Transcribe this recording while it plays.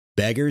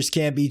Beggars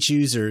can't be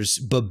choosers,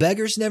 but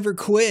beggars never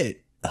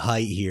quit.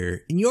 Height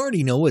here, and you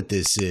already know what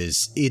this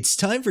is. It's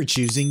time for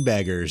Choosing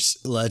Beggars.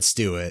 Let's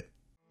do it.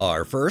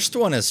 Our first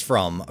one is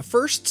from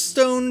First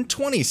Stone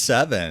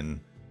 27.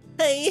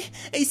 Hey,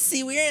 I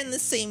see we're in the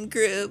same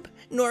group,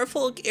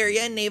 Norfolk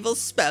area naval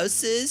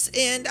spouses,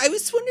 and I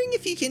was wondering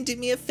if you can do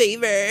me a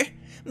favor.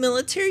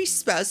 Military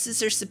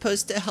spouses are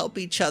supposed to help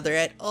each other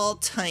at all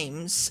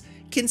times.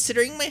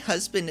 Considering my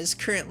husband is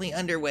currently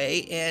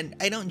underway and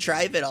I don't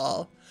drive at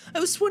all, I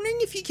was wondering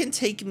if you can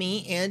take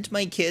me and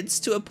my kids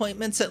to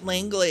appointments at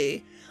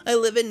Langley. I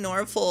live in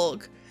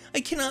Norfolk. I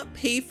cannot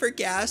pay for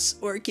gas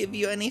or give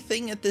you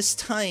anything at this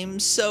time,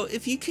 so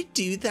if you could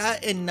do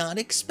that and not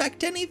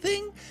expect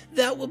anything,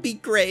 that would be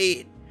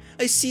great.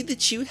 I see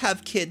that you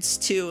have kids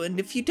too, and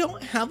if you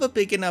don't have a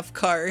big enough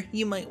car,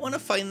 you might want to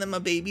find them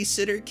a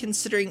babysitter,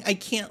 considering I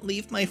can't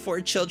leave my 4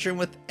 children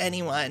with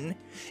anyone.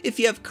 If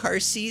you have car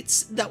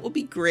seats, that will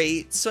be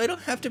great, so I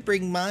don't have to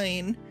bring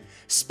mine.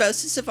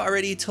 Spouses have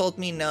already told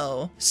me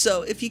no,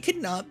 so if you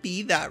could not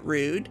be that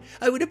rude,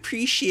 I would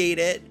appreciate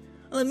it.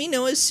 Let me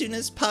know as soon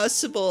as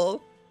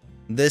possible.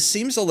 This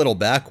seems a little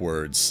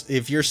backwards.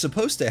 If you're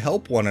supposed to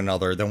help one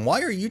another, then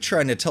why are you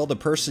trying to tell the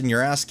person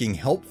you're asking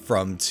help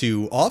from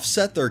to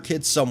offset their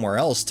kids somewhere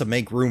else to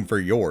make room for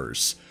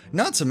yours?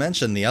 Not to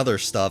mention the other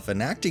stuff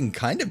and acting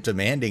kind of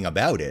demanding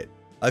about it.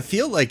 I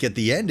feel like at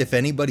the end, if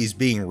anybody's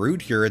being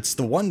rude here, it's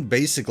the one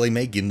basically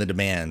making the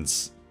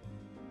demands.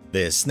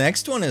 This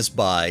next one is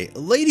by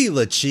Lady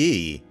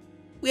Lachi.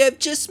 We have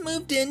just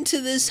moved into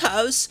this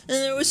house, and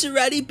there was a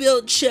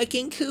ready-built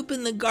chicken coop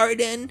in the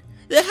garden.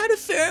 They had a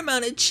fair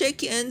amount of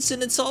chickens,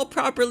 and it's all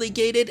properly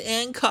gated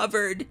and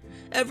covered.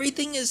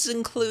 Everything is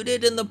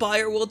included, and the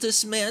buyer will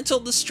dismantle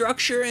the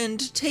structure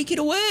and take it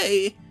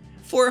away.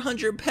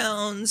 400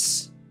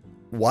 pounds.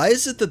 Why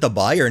is it that the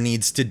buyer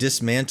needs to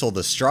dismantle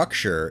the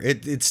structure?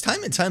 It's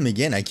time and time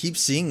again I keep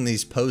seeing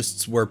these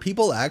posts where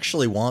people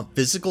actually want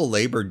physical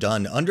labor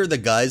done under the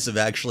guise of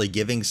actually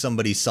giving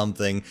somebody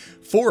something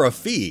for a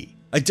fee.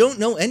 I don't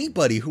know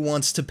anybody who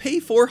wants to pay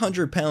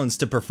 400 pounds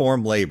to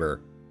perform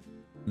labor.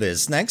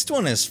 This next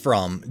one is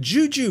from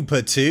Juju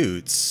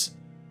Patoots.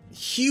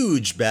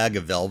 Huge bag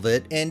of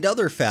velvet and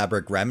other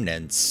fabric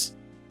remnants.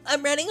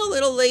 I'm running a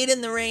little late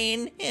in the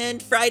rain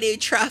and Friday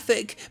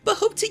traffic, but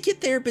hope to get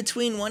there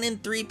between 1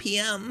 and 3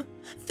 p.m.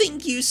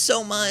 Thank you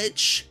so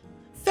much.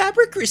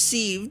 Fabric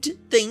received,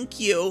 thank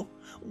you.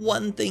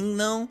 One thing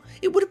though,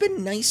 it would have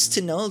been nice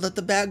to know that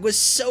the bag was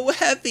so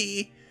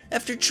heavy.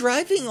 After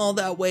driving all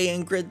that way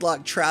in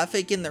gridlock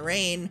traffic in the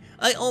rain,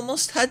 I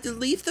almost had to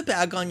leave the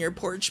bag on your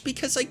porch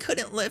because I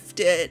couldn't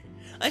lift it.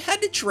 I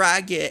had to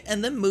drag it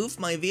and then move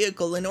my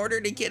vehicle in order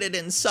to get it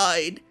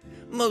inside.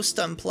 Most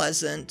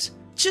unpleasant.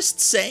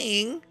 Just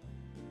saying.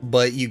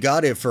 But you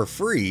got it for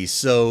free,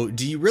 so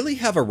do you really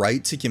have a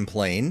right to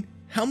complain?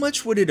 How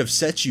much would it have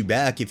set you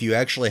back if you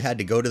actually had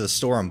to go to the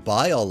store and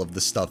buy all of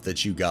the stuff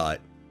that you got?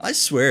 I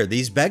swear,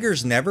 these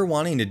beggars never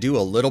wanting to do a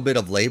little bit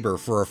of labor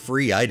for a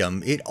free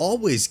item, it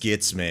always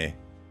gets me.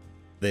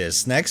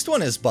 This next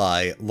one is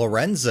by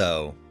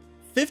Lorenzo.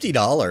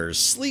 $50,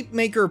 Sleep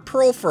Maker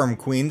Pearl Firm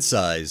Queen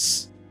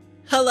Size.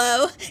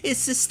 Hello,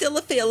 is this still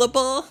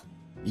available?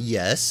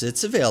 Yes,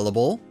 it's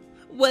available.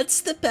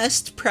 What's the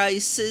best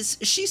prices?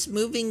 She's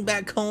moving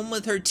back home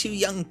with her 2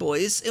 young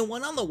boys and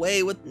one on the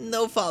way with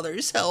no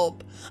father's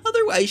help.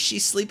 Otherwise,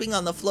 she's sleeping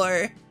on the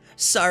floor.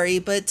 Sorry,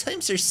 but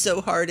times are so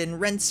hard and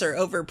rents are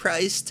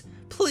overpriced.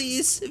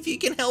 Please, if you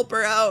can help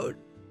her out.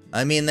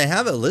 I mean, they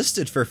have it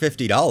listed for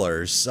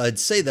 $50. I'd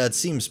say that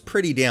seems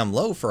pretty damn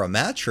low for a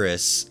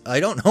mattress. I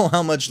don't know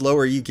how much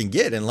lower you can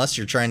get unless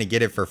you're trying to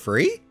get it for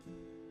free.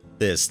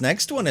 This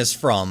next one is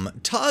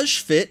from Taj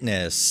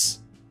Fitness.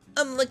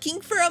 I'm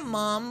looking for a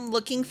mom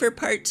looking for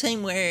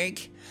part-time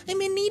work.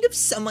 I'm in need of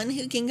someone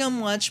who can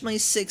come watch my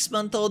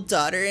 6-month-old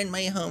daughter in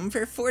my home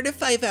for 4 to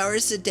 5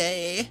 hours a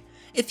day.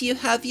 If you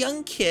have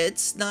young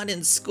kids not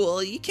in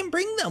school, you can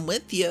bring them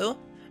with you.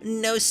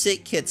 No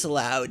sick kids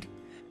allowed.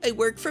 I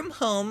work from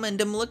home and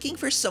I'm looking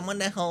for someone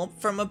to help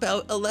from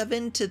about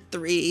 11 to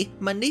 3,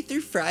 Monday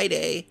through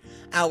Friday.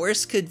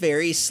 Hours could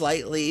vary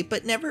slightly,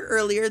 but never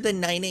earlier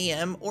than 9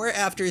 a.m. or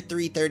after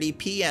 3:30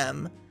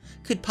 p.m.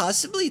 Could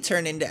possibly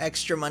turn into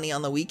extra money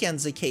on the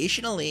weekends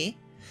occasionally.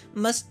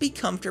 Must be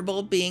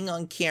comfortable being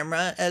on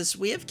camera as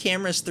we have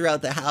cameras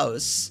throughout the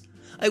house.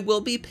 I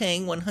will be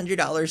paying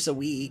 $100 a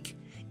week.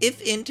 If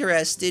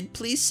interested,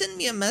 please send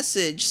me a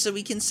message so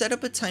we can set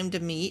up a time to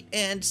meet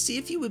and see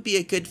if you would be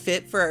a good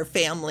fit for our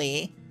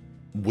family.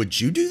 Would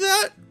you do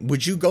that?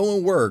 Would you go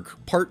and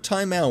work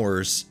part-time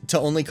hours to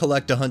only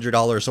collect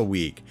 $100 a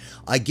week?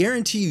 I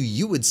guarantee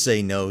you would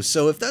say no,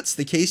 so if that's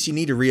the case, you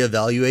need to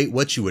reevaluate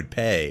what you would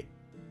pay.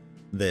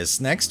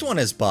 This next one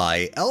is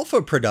by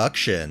Alpha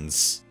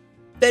Productions.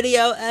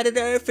 Video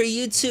editor for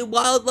YouTube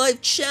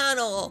Wildlife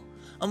Channel.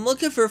 I'm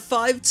looking for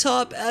 5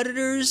 top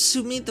editors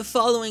who meet the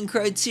following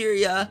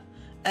criteria.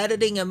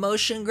 Editing and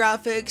motion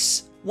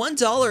graphics,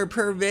 $1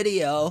 per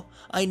video.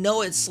 I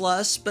know it's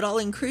less, but I'll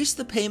increase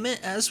the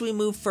payment as we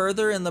move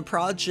further in the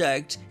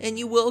project, and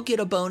you will get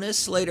a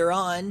bonus later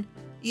on.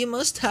 You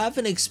must have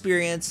an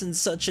experience in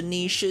such a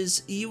niche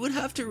as you would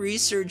have to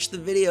research the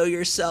video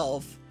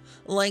yourself.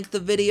 Length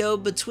of video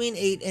between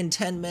 8 and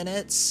 10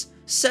 minutes,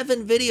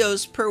 7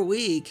 videos per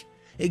week,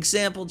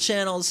 example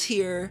channels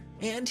here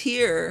and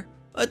here.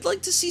 I'd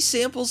like to see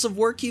samples of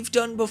work you've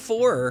done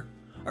before.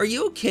 Are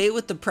you okay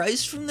with the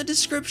price from the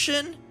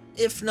description?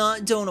 If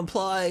not, don't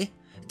apply.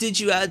 Did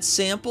you add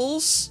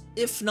samples?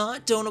 If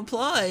not, don't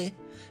apply.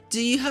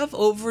 Do you have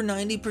over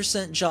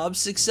 90% job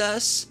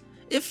success?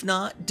 If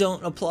not,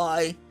 don't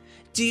apply.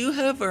 Do you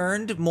have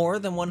earned more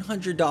than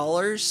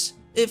 $100?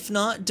 If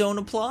not, don't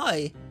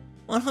apply.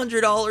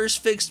 $100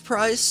 fixed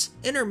price,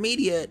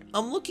 intermediate.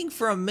 I'm looking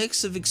for a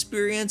mix of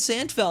experience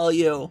and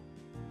value.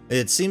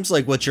 It seems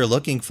like what you're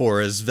looking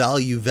for is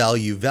value,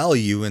 value,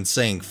 value, and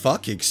saying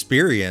fuck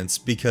experience,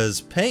 because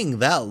paying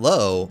that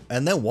low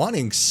and then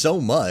wanting so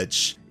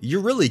much,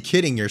 you're really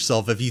kidding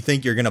yourself if you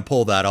think you're gonna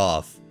pull that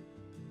off.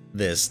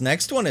 This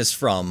next one is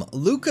from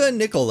Luca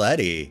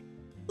Nicoletti.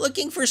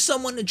 Looking for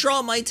someone to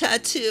draw my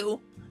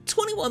tattoo.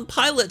 21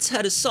 Pilots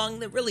had a song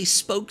that really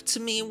spoke to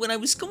me when I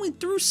was going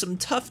through some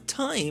tough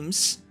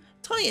times.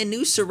 Tie a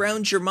noose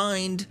around your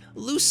mind,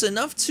 loose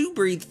enough to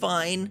breathe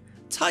fine.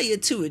 Tie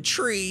it to a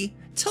tree,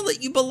 tell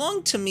it you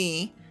belong to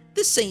me.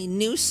 This ain't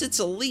noose, it's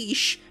a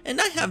leash, and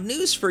I have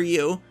news for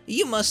you.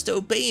 You must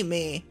obey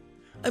me.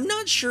 I'm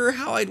not sure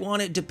how I'd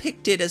want it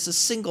depicted as a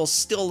single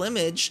still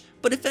image,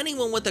 but if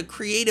anyone with a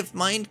creative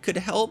mind could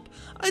help,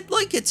 I'd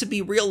like it to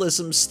be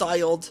realism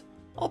styled.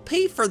 I'll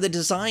pay for the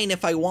design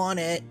if I want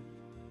it.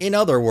 In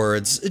other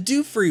words,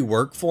 do free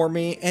work for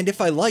me, and if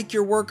I like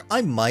your work,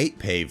 I might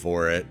pay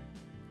for it.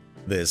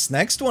 This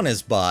next one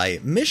is by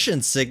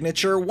Mission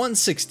Signature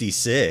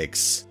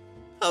 166.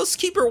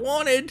 Housekeeper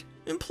wanted.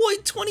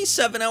 Employed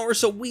 27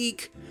 hours a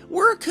week.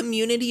 We're a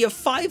community of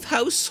 5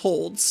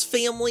 households,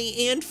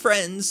 family and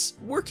friends,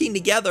 working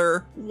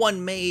together,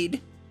 one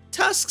maid.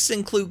 Tasks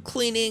include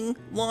cleaning,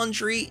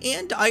 laundry,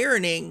 and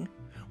ironing.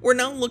 We're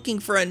now looking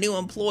for a new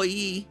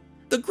employee.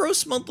 The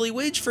gross monthly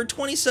wage for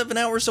 27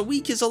 hours a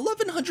week is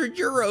 1,100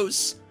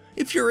 euros.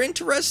 If you're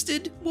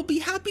interested, we'll be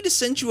happy to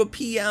send you a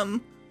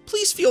PM.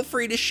 Please feel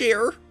free to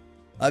share.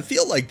 I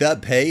feel like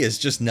that pay is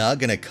just not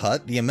gonna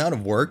cut the amount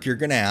of work you're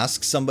gonna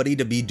ask somebody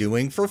to be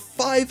doing for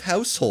 5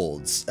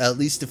 households. At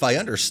least if I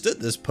understood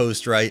this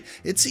post right,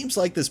 it seems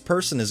like this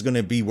person is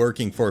gonna be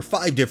working for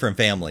 5 different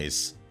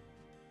families.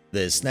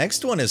 This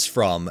next one is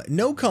from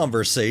No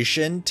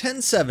Conversation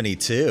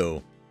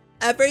 1072.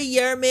 Every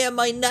year, me and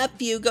my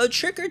nephew go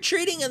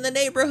trick-or-treating in the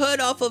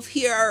neighborhood off of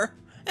here.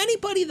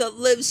 Anybody that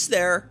lives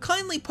there,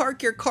 kindly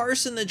park your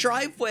cars in the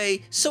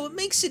driveway so it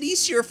makes it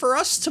easier for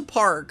us to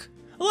park.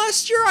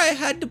 Last year I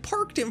had to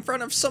park in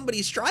front of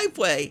somebody's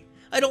driveway.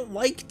 I don't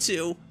like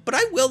to, but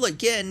I will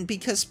again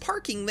because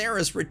parking there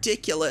is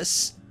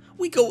ridiculous.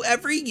 We go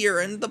every year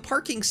and the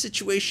parking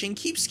situation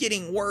keeps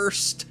getting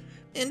worse.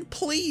 And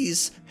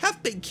please,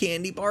 have big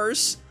candy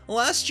bars.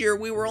 Last year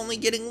we were only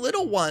getting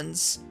little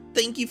ones.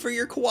 Thank you for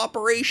your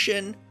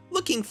cooperation.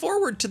 Looking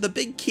forward to the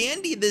big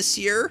candy this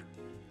year.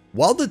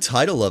 While the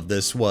title of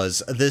this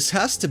was, "This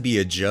has to be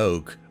a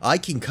joke," I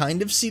can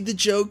kind of see the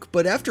joke,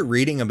 but after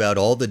reading about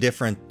all the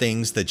different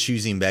things that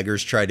Choosing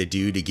Beggars try to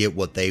do to get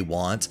what they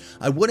want,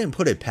 I wouldn't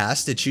put it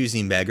past a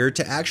Choosing Beggar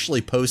to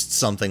actually post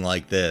something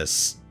like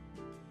this.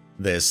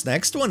 This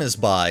next one is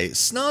by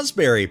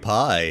Snosberry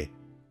Pie.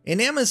 An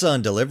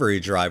Amazon delivery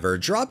driver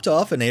dropped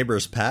off a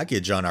neighbor's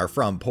package on our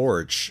front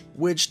porch,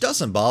 which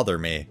doesn't bother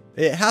me.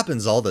 It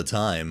happens all the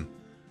time.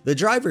 The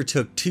driver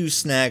took 2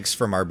 snacks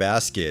from our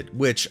basket,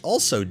 which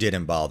also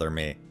didn't bother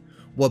me.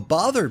 What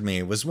bothered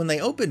me was when they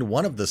opened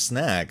one of the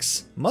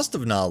snacks, must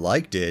have not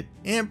liked it,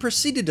 and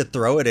proceeded to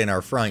throw it in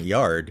our front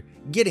yard,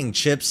 getting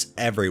chips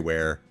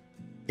everywhere.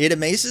 It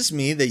amazes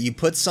me that you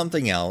put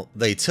something out,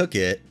 they took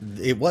it,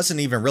 it wasn't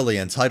even really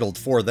entitled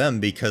for them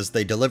because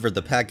they delivered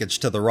the package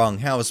to the wrong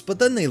house, but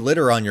then they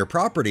litter on your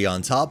property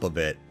on top of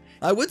it.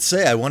 I would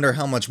say I wonder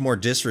how much more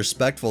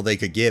disrespectful they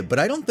could get, but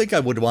I don't think I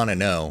would want to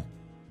know.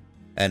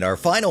 And our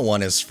final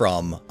one is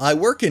from I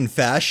Work in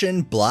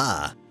Fashion,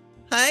 blah.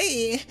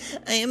 Hi,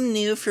 I am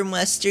new from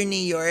Western New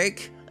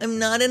York. I'm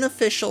not an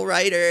official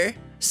writer.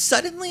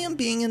 Suddenly I'm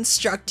being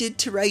instructed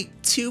to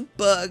write 2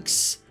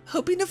 books,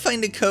 hoping to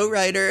find a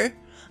co-writer.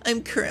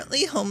 I'm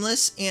currently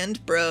homeless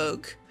and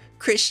broke.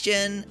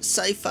 Christian,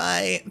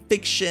 sci-fi,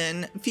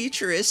 fiction,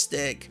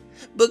 futuristic.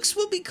 Books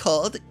will be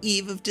called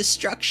Eve of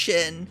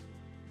Destruction.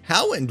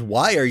 How and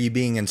why are you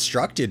being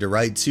instructed to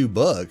write 2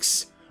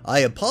 books? I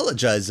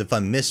apologize if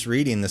I'm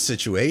misreading the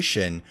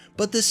situation,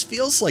 but this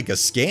feels like a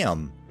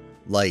scam.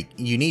 Like,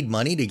 you need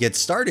money to get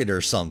started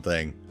or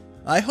something.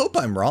 I hope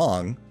I'm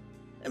wrong.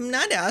 I'm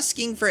not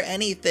asking for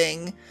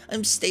anything.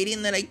 I'm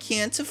stating that I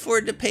can't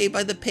afford to pay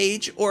by the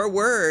page or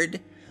word.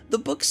 The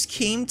books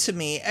came to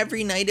me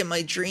every night in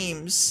my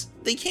dreams.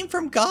 They came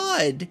from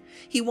God.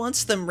 He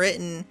wants them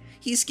written.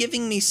 He's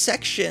giving me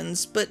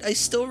sections, but I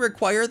still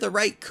require the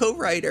right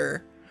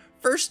co-writer.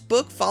 First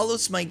book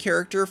follows my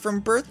character from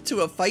birth to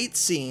a fight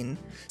scene.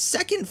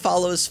 Second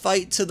follows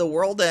fight to the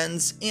world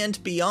ends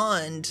and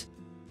beyond.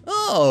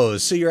 Oh,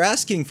 so you're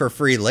asking for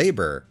free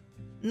labor.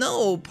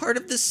 No, part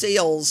of the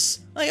sales.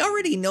 I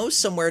already know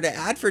somewhere to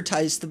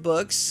advertise the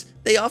books.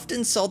 They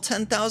often sell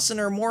 10,000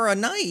 or more a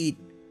night.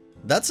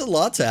 That's a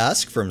lot to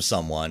ask from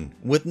someone,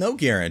 with no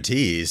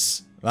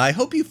guarantees. I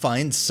hope you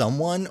find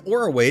someone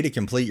or a way to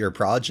complete your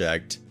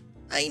project.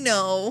 I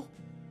know.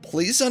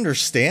 Please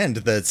understand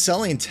that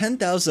selling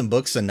 10,000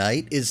 books a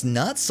night is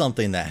not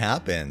something that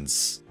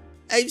happens.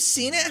 I've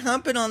seen it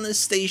happen on this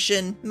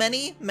station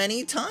many,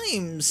 many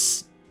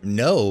times.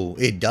 No,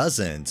 it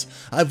doesn't.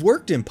 I've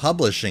worked in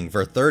publishing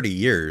for 30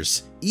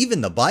 years.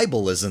 Even the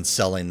Bible isn't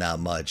selling that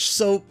much,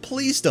 so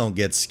please don't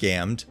get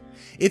scammed.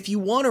 If you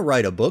want to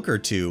write a book or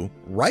two,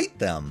 write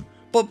them.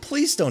 But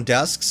please don't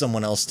ask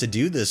someone else to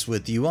do this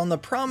with you on the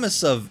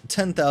promise of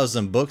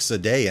 10,000 books a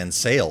day in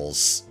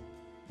sales.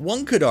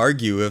 One could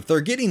argue if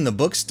they're getting the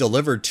books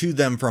delivered to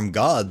them from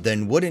God,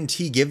 then wouldn't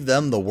he give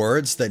them the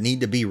words that need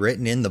to be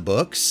written in the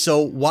books?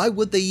 So why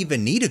would they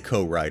even need a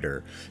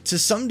co-writer? To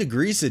some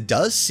degrees it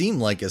does seem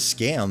like a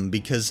scam,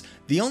 because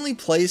the only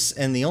place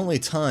and the only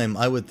time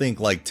I would think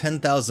like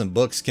 10,000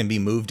 books can be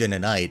moved in a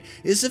night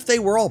is if they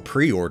were all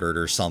pre-ordered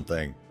or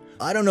something.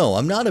 I don't know,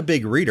 I'm not a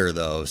big reader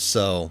though,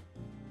 so...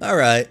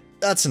 Alright,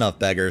 that's enough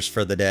beggars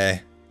for the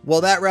day.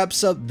 Well, that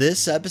wraps up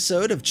this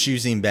episode of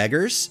Choosing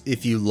Beggars.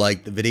 If you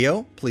liked the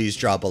video, please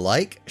drop a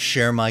like,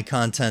 share my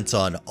content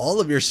on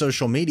all of your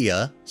social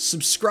media,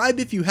 subscribe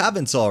if you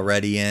haven't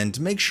already, and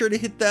make sure to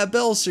hit that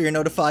bell so you're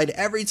notified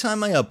every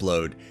time I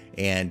upload,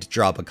 and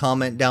drop a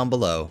comment down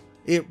below.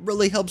 It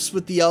really helps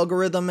with the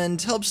algorithm and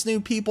helps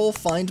new people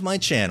find my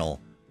channel.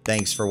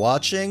 Thanks for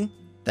watching,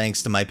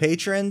 thanks to my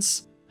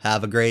patrons,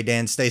 have a great day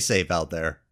and stay safe out there.